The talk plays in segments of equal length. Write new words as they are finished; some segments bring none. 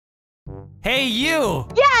Hey, you!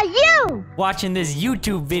 Yeah, you! Watching this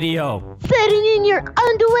YouTube video. Sitting in your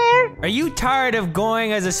underwear? Are you tired of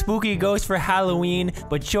going as a spooky ghost for Halloween,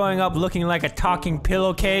 but showing up looking like a talking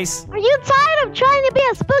pillowcase? Are you tired of trying to be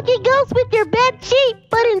a spooky ghost with your bed sheet,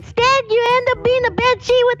 but instead you end up being a bed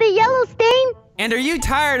sheet with a yellow stain? And are you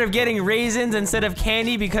tired of getting raisins instead of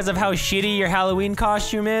candy because of how shitty your Halloween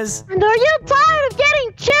costume is? And are you tired of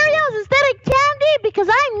getting Cheerios instead of candy? Because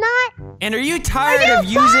I'm not. And are you tired of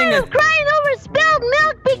using of crying over spilled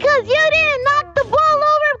milk because you didn't knock the ball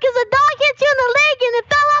over because a dog hit you in the leg and it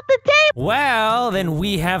fell off the table? Well, then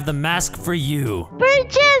we have the mask for you.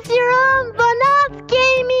 Purchase your own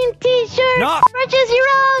VanossGaming t-shirt. No. Purchase your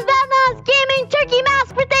own VanossGaming turkey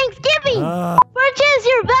mask for Thanksgiving. Purchase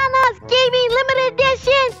your VanossGaming limited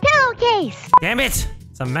edition pillowcase. Damn it!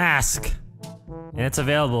 It's a mask. And it's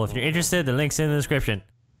available. If you're interested, the link's in the description.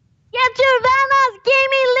 Get your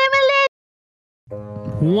VanossGaming limited.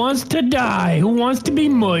 Who wants to die? Who wants to be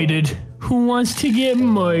murdered? Who wants to get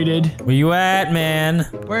murdered? Where you at, man?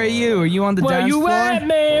 Where are you? Are you on the dance floor? Where you at,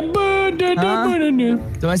 man?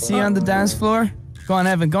 Do I see you on the dance floor? Go on,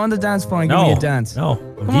 Evan. Go on the dance floor and give me a dance. No,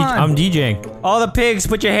 I'm DJing. All the pigs,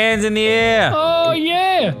 put your hands in the air. Oh,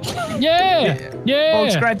 yeah. Yeah.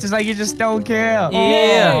 Old scratches like you just don't care.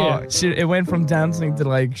 Yeah. Oh, shit, it went from dancing to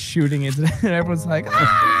like shooting into and everyone's like,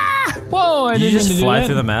 ah! Whoa, I Did you didn't just mean to fly do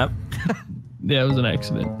through that. the map? Yeah, it was an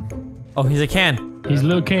accident. Oh, he's a can. He's a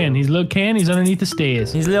little can. He's a little can. He's underneath the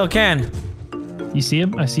stairs. He's a little can. You see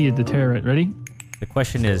him? I see it. The turret. Ready? The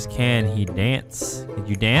question is, can he dance? Did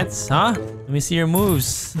you dance, huh? Let me see your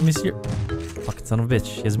moves. Let me see your... Fucking son of a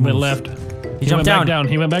bitch. His moves. Went left. He jumped down.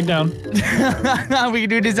 He went back down. We can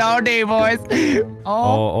do this all day, boys.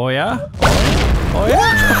 Oh yeah? Oh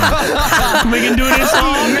yeah? We can do this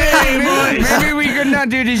all day, boys. Maybe we could not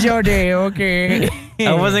do this all day, okay?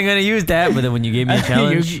 I wasn't gonna use that, but then when you gave me a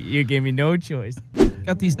challenge... you gave me no choice.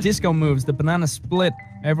 Got these disco moves, the banana split.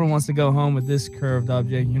 Everyone wants to go home with this curved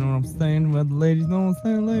object. You know what I'm saying? Well, the ladies know what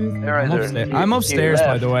I'm saying, ladies. I'm upstairs,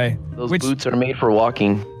 by the way. Those boots are made for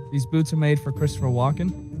walking. These boots are made for Christopher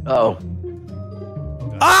Walken. Oh.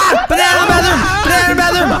 Ah! Banana bathroom! Banana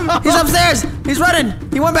bathroom! He's upstairs! He's running!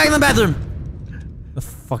 He went back in the bathroom! The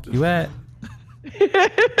fuck you at?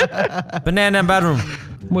 Banana bathroom.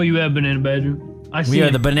 Where you at, banana bedroom? I see We are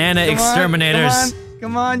him. the banana exterminators.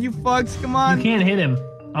 Come on, you fucks, come on. You can't hit him.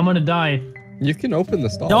 I'm gonna die. You can open the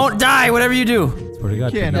stall. Don't die, whatever you do. Swear to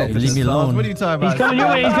God, Can't open leave me the stalls. alone. What are you talking He's about? coming your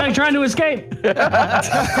way. He's trying to escape.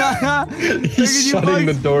 He's shutting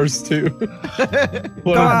the doors too.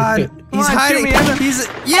 What God, he's hiding. He's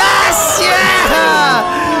yes,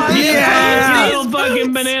 yeah, yeah. You little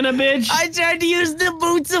fucking banana bitch. I tried to use the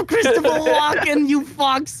boots of Christopher Walken, you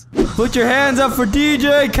fucks. Put your hands up for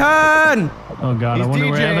DJ Khan. Oh God, I wonder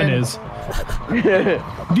where DJing. Evan is.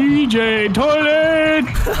 DJ Toilet.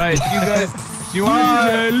 Alright, you guys. Do you want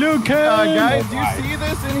DJ Luke. guys, do you see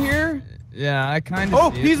this in here? Yeah, I kind of. Oh,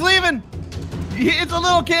 he's leaving. It's a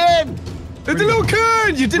little kid. It's a little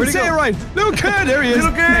kid! You didn't say it right! Little kid! There he is!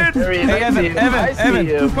 Little kid! There he is. Hey, I see Evan, him. Evan, I see Evan!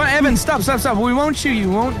 you. Come on, Evan, stop! We won't shoot you,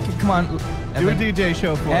 we won't. Come on. Do a Evan, DJ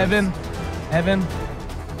show for us. Evan.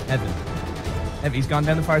 He's gone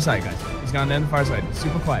down the far side, guys. He's gone down the far side.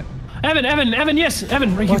 Super quiet. Evan, yes,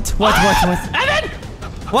 Evan, right here. What? Evan!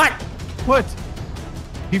 What? What?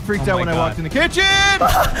 He freaked out when I walked in the kitchen!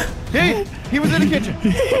 he was in the kitchen.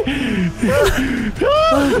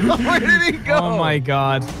 Where did he go? Oh my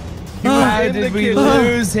God. He was How in did the we kitchen.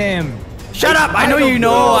 lose him? Shut up! I know you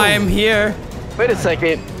know I am here. Wait a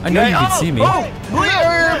second. I know you can see me. Oh,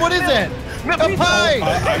 what is it? A pie!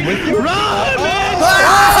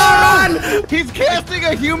 Run! He's casting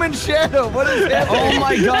a human shadow. What is that? Oh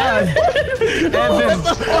my God.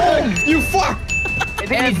 Evan. You fuck! I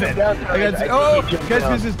think he's down there. I got to, oh,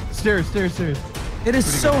 guys, stairs. It is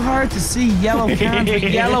so hard to see yellow cans with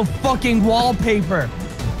yellow fucking wallpaper.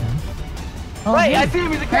 Oh, Right, hey. I see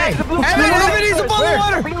him. He's a cat. The blue Evan, he's a bottle of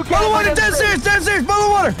water! Blue Bottle of water, cat. downstairs, bottle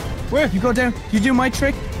of water! Where? You go down. You do my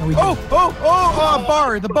trick. No, we don't.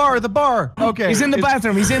 The bar. Okay. He's in the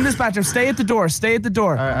bathroom. He's in this bathroom. Stay at the door. Stay at the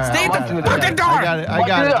door. Stay at the fucking door. I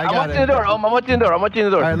got it. I'm watching the door. I'm watching the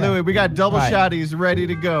door. All right, Louis, we got double Right. shotties ready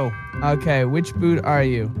to go. Okay, which boot are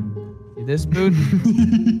you? This boot?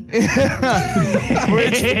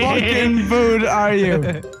 Which fucking boot are you?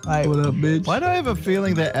 Right. What up, bitch? Why do I have a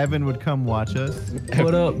feeling that Evan would come watch us?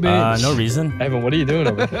 What up, bitch? No reason. Evan, what are you doing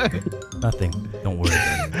over there? Nothing. Don't worry.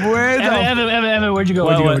 Where the Evan, where'd you go?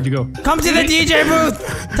 Where'd you go? Come to the DJ booth,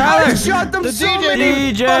 Tyler. I shot them The so DJ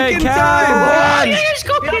many DJ fucking Khan. times.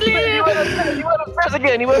 You want to upstairs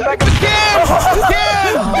again. He went back to the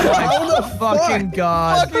Oh my fucking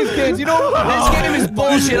god. Fuck these kids. You know This game is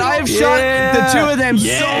bullshit. I have shot the two of them so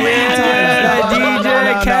many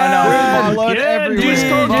times. blood everywhere.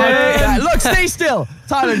 Disco Fuck Cam. that. Look, stay still.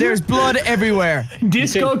 Tyler, there's blood everywhere.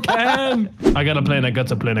 Disco Cam. I got a plan. I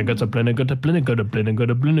got a plan. I got a plan. I got a plan. I got a plan. I got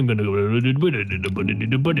a plan. I got a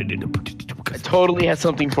I totally have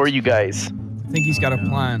something for you guys. I think he's got a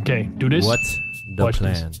plan. Okay, do this. What's the Watch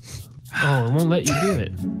this. plan? Oh, it won't let you do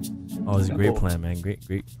it. Oh, it's a great plan, man. Great.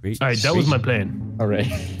 All right, that was my plan. All right.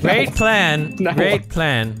 Great plan. No. Great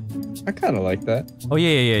plan. I kind of like that. Oh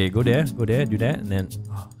yeah. Go there, do that, and then.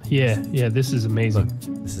 Oh, Yeah, this is amazing.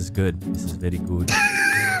 look, this is good. This is very good.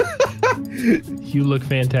 You look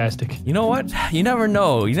fantastic. You know what? You never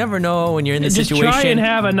know. You never know when you're in this Just situation. try and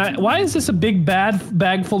have a nice. Why is this a big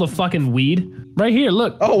bag full of fucking weed? Right here,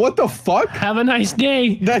 look. Oh, what the fuck? Have a nice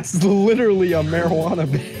day. That's literally a marijuana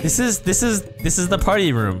bin. This is the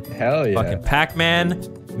party room. Hell yeah. Fucking Pac-Man,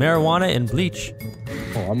 marijuana, and bleach.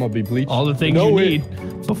 Oh, I'm gonna be bleached. All the things you need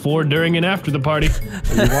before, during, and after the party.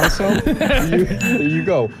 You want some? Here you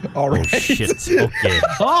go. All right. Oh shit. Okay.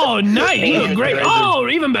 Oh, nice. You look great. Oh,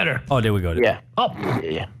 even better. Oh, there we go. Yeah. Oh.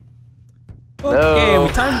 Yeah. Okay, No.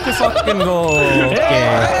 time to fucking go.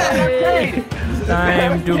 Okay.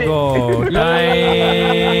 Time to go.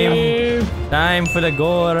 Time for the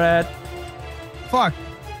go rat. Fuck.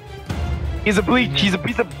 He's a bleach. He's a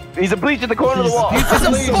bleach in the corner of the wall.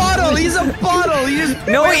 He's a bottle. He's a bottle. He just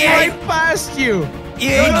No, went he right ain't. past you. You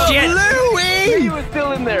ain't shit. He was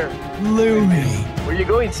still in there. Louis. Where you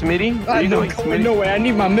going, Smitty? Where I'm you not going, going Smitty? nowhere. I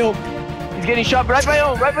need my milk. He's getting shot right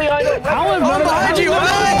behind him. Right behind him. How am I behind you.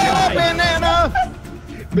 Banana.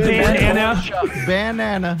 Banana.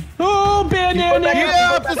 Banana. Oh, banana.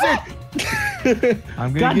 Yeah, up the stick.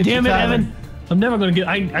 I'm gonna God get damn you, it, Tyler. Evan. I'm never gonna get.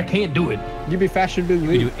 I can't do it. You be fashionably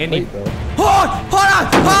We do any- late, though. Hold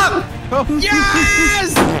on.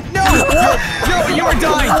 Yes! No! No, you were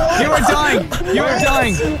dying. You were dying. You were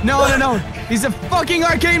dying. No. He's a fucking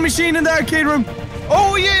arcade machine in the arcade room.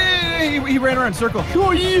 Oh yeah! He ran around in a circle.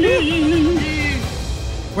 Oh, yeah.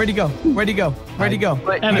 Where'd he go? Where'd he go? Where'd he go?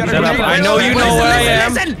 Wait, Evan, You got a shut up. grenade? I know you know where I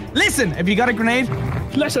am. Listen. Have you got a grenade?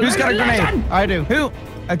 Listen, Who's got a grenade? listen. I do. Who?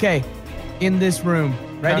 Okay. In this room.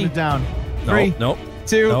 Ready? Count it down. Three, Nope.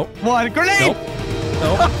 2, Nope. 1. Grenade!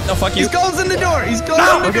 Nope. No, fuck you. He's closing the door. He's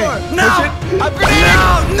closing the door. No! A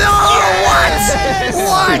grenade! No!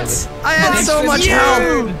 What? I had so much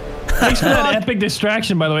help. Thanks for that epic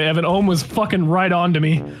distraction, by the way, Evan. Ohm was fucking right on to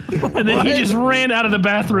me. And then he just ran out of the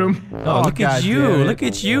bathroom. Oh, look at God you. damn it. Look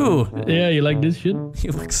at you. Yeah, you like this shit?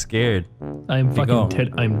 You look scared. I'm go.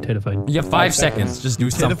 fucking I'm terrified. You have 5 seconds. Just do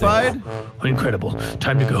something. Certified? Incredible.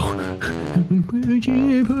 Time to go.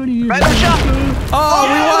 Right on shot. Oh,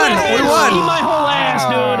 we won. We Eat won. my whole ass,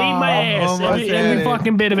 dude. Eat my ass. almost Every had it.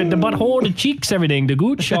 fucking bit of it. The butthole, the cheeks, everything. The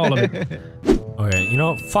gooch, all of it.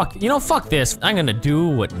 Okay, fuck this. I'm gonna do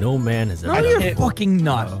what no man has ever No, done. you're fucking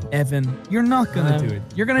not, Evan. You're not gonna do it.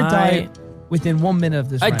 You're gonna die within 1 minute of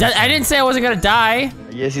this round. I didn't say I wasn't gonna die.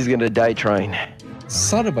 I guess he's gonna die trying.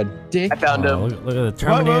 Son of a dick. I found Oh, him. look at the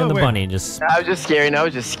Terminator and the wait. bunny. Just I was just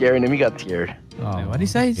scaring him. He got scared. Wait, what did he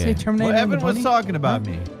say? He said Terminator. Well, and the Evan was bunny? talking about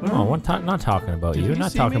me. no, not talking about you. you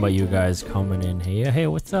Not see talking me? about you guys coming in here. Hey,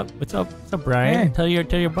 what's up? What's up, Brian? Hey. Tell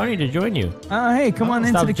your bunny to join you. Oh, hey, come on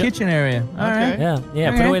into stop the ju- kitchen area. All right. Yeah.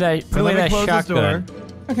 Okay. Put away that So let me close this shotgun. door.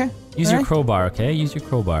 Okay. Use All your right. crowbar, okay? Use your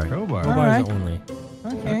crowbar. Crowbar. Crowbars Alright. only.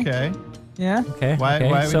 Okay. Okay. Yeah. Okay. Why okay.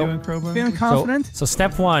 are we so, doing crowbar? Feeling confident? So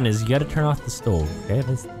step 1 is you gotta turn off the stove. Okay,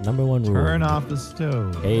 that's the number 1 rule. Turn off the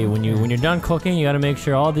stove. Hey, when you're done cooking, you gotta make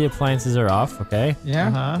sure all the appliances are off. Okay. Yeah.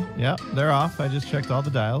 Uh-huh. Yep, they're off. I just checked all the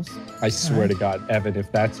dials. I swear to God, Evan,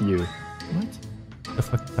 if that's you. What? What the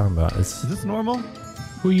fuck are you talking about? Is this normal?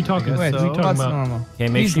 Who are you talking I about? guess Who are you so. talking That's about? normal. Okay,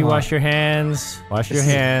 make He's sure you not. wash your hands. Wash your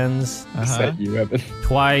hands Uh-huh. Is that you, Evan?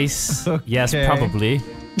 twice. Yes, Okay. probably.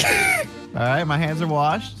 All right, my hands are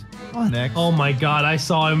washed. Next. Oh my god, I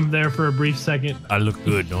saw him there for a brief second. I look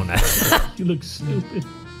good, don't I? You look stupid.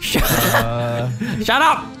 Shut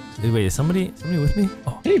up! Wait, is somebody with me?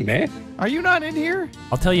 Oh, Hey, man. Are you not in here?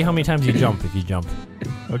 I'll tell you how many times you jump if you jump.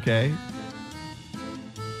 Okay.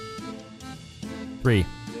 3.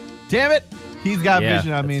 Damn it! He's got Yeah,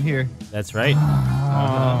 vision on me in here. That's right.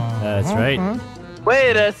 That's right.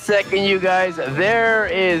 Wait a second, you guys. There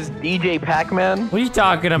is DJ Pac-Man. What are you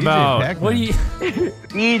talking about? Pac-Man. What are you?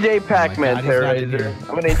 DJ Pac-Man, God, he's not in Terrorizer. here.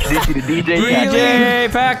 I'm gonna introduce you to DJ Pac-Man.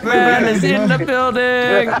 DJ Pac-Man is in the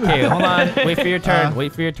building. Okay, hold on. Wait for your turn.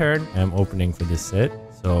 Wait for your turn. I'm opening for this set,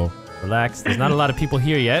 so relax. There's not a lot of people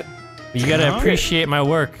here yet, but you gotta appreciate my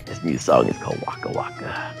work. This new song is called Waka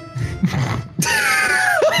Waka.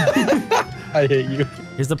 I hate you.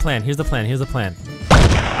 Here's the plan. Here's the plan. Here's the plan.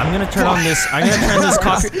 I'm gonna turn on this. I'm gonna turn this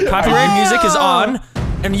copyright music is on,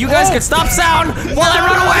 and you guys can stop sound while I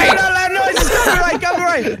run away. No, it's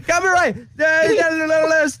copyright.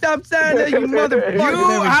 Stop sound, you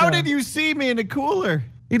motherfucker. How did you see me in a cooler?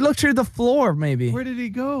 He looked through the floor, maybe. Where did he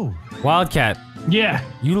go? Wildcat, Yeah.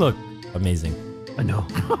 you look amazing. I know.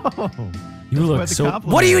 You look so.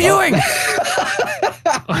 compliment. What are you doing?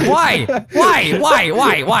 Why?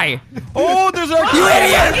 Oh, there's our You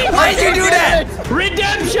idiot! Why did you do that?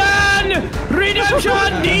 Redemption!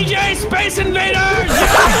 Redemption! DJ Space Invaders!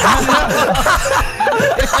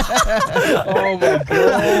 Oh my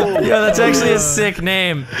god. Yo, that's actually a sick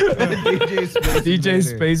name. DJ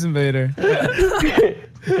Space Invader.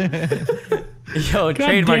 Yo,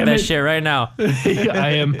 trademark damn that it. shit right now.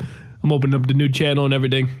 I am. I'm opening up the new channel and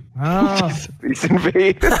everything. Oh. Space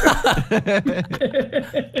Invader.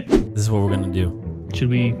 This is what we're gonna do. Should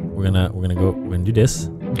we? We're gonna do this.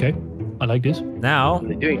 Okay. I like this. Now. What are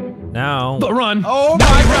they doing? Now. But run. Oh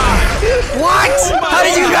my god! What? How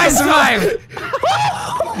did you guys survive?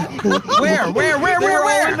 Where?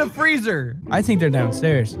 Where? In the freezer. I think they're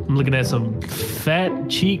downstairs. I'm looking at some fat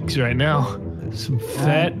cheeks right now. Some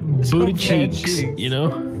fat booty cheeks, you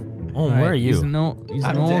know? Oh, where are He's you? an old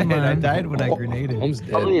I'm man. dead. I died when I grenaded. Mom's dead.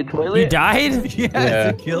 Probably a toilet. You died? Yes, Yeah.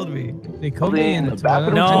 it killed me. They could be in the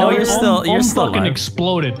bathroom. toilet. No, you're still I'm still fucking alive.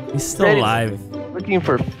 exploded. He's still That is- alive. Looking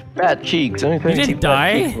for fat cheeks. You didn't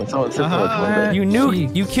die? You knew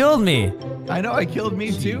Cheeks. you killed me. I know, I killed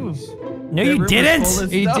me too. No, you didn't.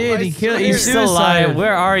 He did, he killed- You're he's still alive. suicide.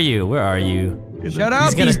 Where are you? Where are you? Shut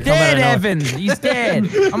up, gonna he's come out dead, of Evan. He's dead.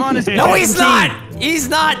 I'm on his No, he's team. not. He's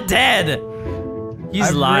not dead. He's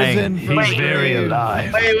I've lying. risen from He's the very grave.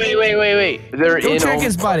 alive. Wait. They're Go in. check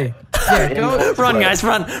his body. Yeah, go. Run, guys,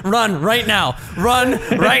 run right now. Run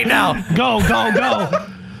right now. Go.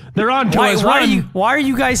 They're on to us. Why Run. are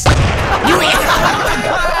you guys? Blew his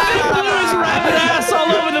rabbit ass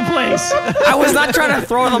all over the place. I was not trying to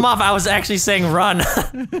throw them off. I was actually saying run.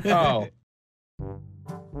 Oh.